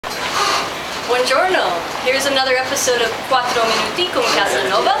Buongiorno! Here's another episode of Quattro Minuti con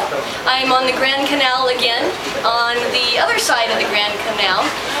Casanova. I'm on the Grand Canal again, on the other side of the Grand Canal,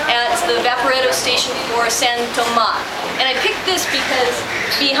 at the Vaporetto station for San Tomás. And I picked this because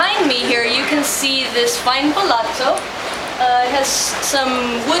behind me here you can see this fine palazzo. It has some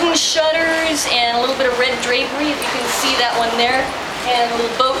wooden shutters and a little bit of red drapery, if you can see that one there, and a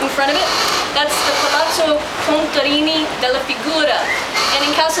little boat in front of it. That's the Palazzo Contarini della Figura. And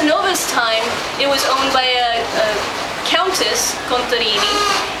in Casanova's time, it was owned by a Countess Contarini,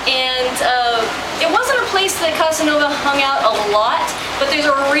 and it wasn't a place that Casanova hung out a lot, but there's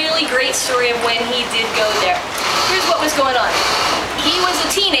a really great story of when he did go there. Here's what was going on. He was a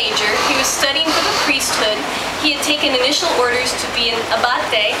teenager, he was studying for the priesthood. He had taken initial orders to be an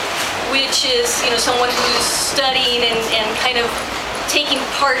abate, which is, someone who's studying and kind of taking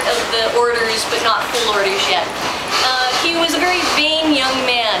part of the orders, but not full orders yet. He was a very vain young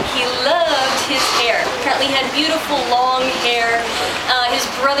man. He loved his hair. Apparently he had beautiful long hair. His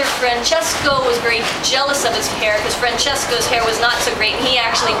brother Francesco was very jealous of his hair because Francesco's hair was not so great, and he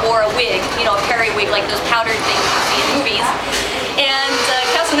actually wore a wig, a periwig, like those powdered things you see in movies. And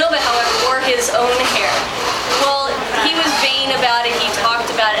Casanova, however, wore his own hair. Well, he was vain about it, he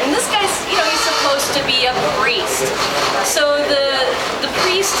talked about it, and this guy's, he's supposed to be a priest. So the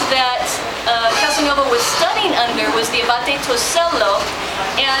priest that Casanova was studying under was the Abate Tosello,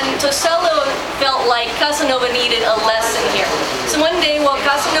 and Tosello felt like Casanova needed a lesson here. So one day while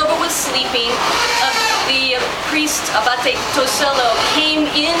Casanova was sleeping, the priest Abate Tosello came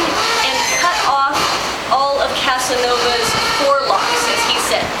in and cut off all of Casanova's forelocks, as he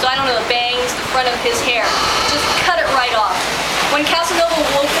said. So I don't know, the bangs, the front of his hair. Just cut it right off. When Casanova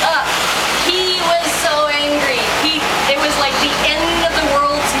woke up, he was so angry. It was like the end of the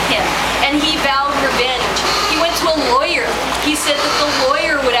world to him, and he vowed revenge. He went to a lawyer. He said that the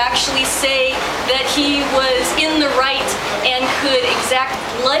lawyer would actually say that he was in the right and could exact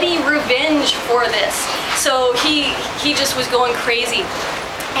bloody revenge for this. So he just was going crazy.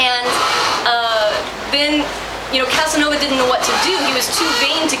 And then Casanova didn't know what to do. He was too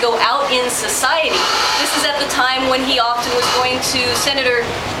vain to go out in society. This is at the time when he often was going to Senator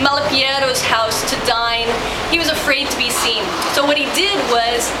Malapiero's house to dine. He was afraid to be seen. So what he did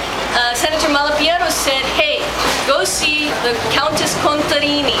was, Senator Malapiero said, hey, go see the Countess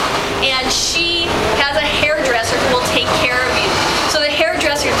Contarini. And she